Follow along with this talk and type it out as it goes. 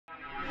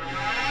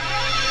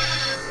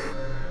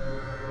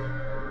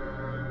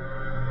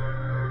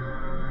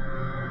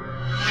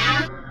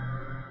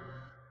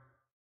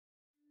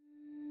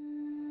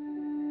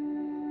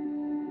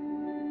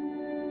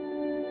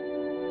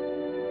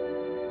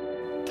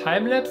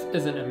Time-lapse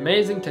is an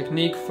amazing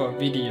technique for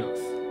videos.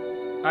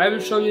 I will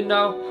show you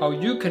now how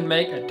you can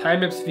make a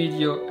time-lapse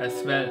video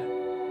as well.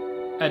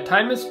 A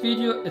time-lapse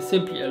video is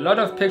simply a lot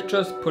of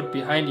pictures put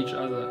behind each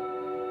other.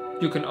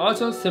 You can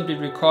also simply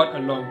record a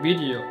long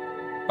video,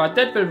 but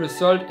that will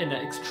result in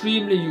an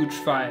extremely huge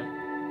file.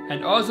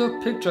 And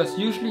also pictures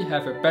usually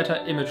have a better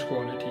image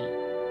quality.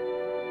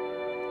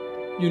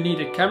 You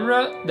need a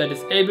camera that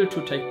is able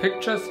to take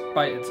pictures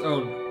by its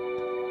own.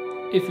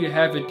 If you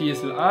have a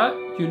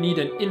DSLR, you need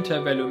an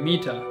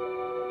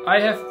intervalometer.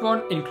 I have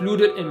one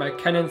included in my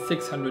Canon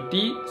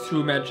 600D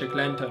through Magic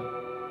Lantern.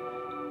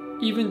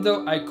 Even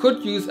though I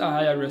could use a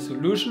higher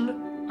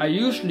resolution, I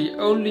usually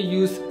only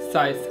use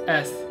size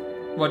S,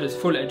 what is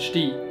Full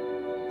HD,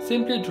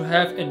 simply to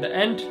have in the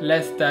end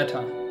less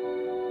data.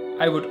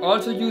 I would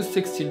also use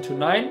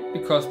 16:9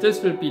 because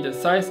this will be the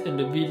size in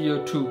the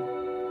video too.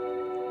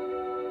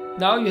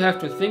 Now you have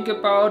to think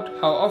about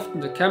how often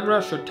the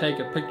camera should take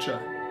a picture.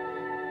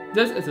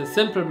 This is a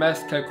simple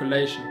math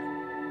calculation.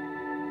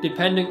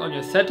 Depending on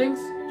your settings,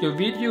 your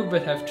video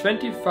will have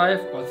 25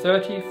 or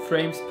 30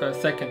 frames per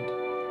second.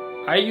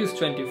 I use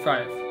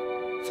 25.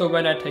 So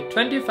when I take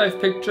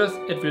 25 pictures,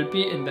 it will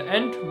be in the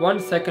end 1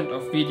 second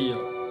of video.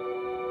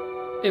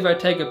 If I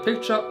take a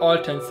picture all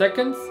 10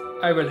 seconds,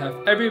 I will have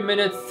every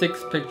minute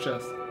 6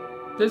 pictures.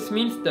 This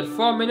means that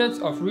 4 minutes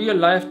of real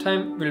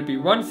lifetime will be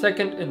 1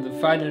 second in the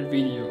final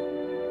video.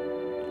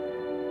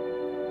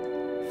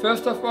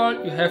 First of all,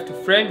 you have to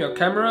frame your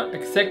camera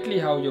exactly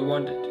how you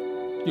want it.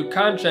 You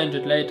can't change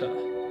it later.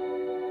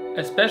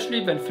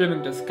 Especially when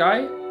filming the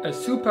sky, a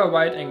super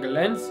wide angle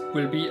lens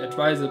will be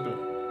advisable.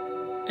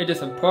 It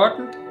is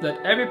important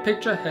that every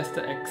picture has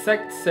the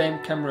exact same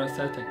camera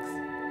settings.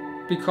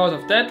 Because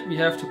of that, we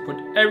have to put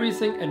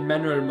everything in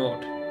manual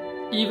mode,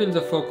 even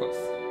the focus.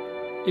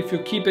 If you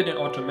keep it in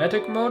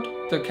automatic mode,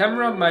 the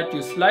camera might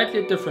use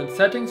slightly different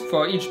settings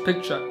for each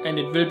picture and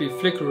it will be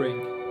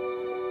flickering.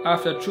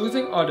 After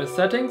choosing all the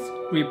settings,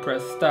 we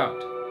press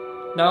start.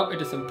 Now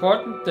it is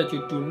important that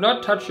you do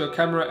not touch your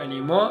camera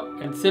anymore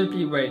and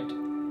simply wait.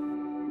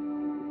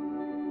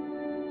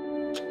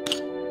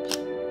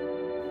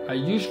 I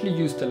usually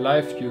use the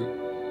live view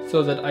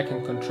so that I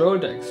can control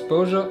the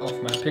exposure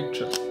of my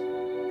pictures.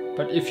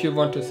 But if you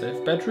want to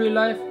save battery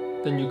life,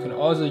 then you can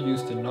also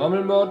use the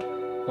normal mode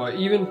or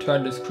even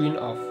turn the screen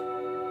off.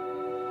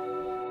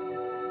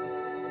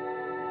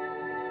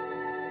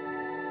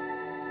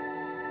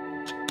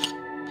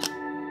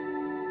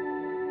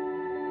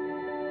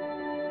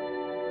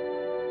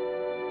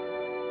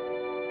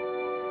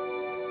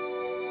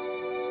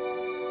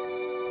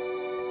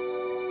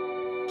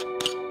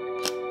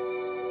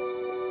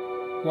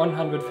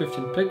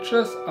 "115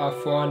 pictures are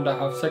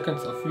 4.5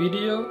 seconds of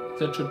video,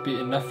 that should be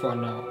enough for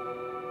now.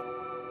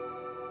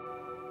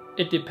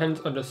 It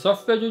depends on the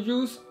software you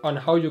use, on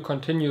how you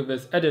continue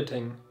with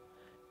editing.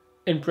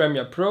 In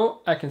Premiere Pro,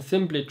 I can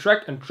simply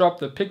drag and drop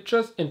the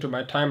pictures into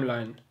my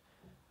timeline.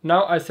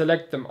 Now I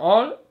select them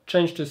all,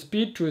 change the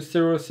speed to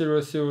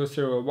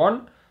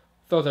 0.0001,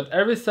 so that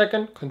every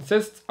second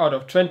consists out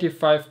of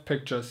 25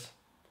 pictures.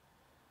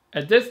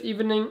 At this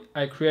evening,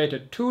 I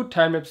created 2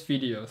 time-lapse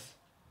videos.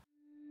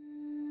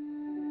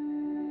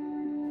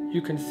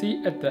 You can see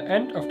at the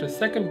end of the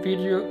second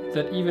video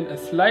that even a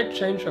slight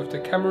change of the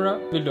camera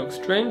will look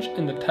strange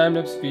in the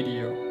time-lapse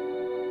video.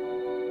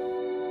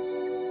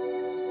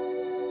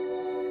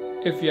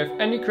 If you have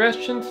any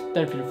questions,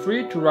 then feel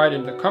free to write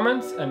in the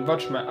comments and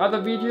watch my other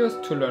videos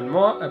to learn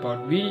more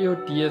about video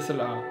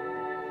DSLR.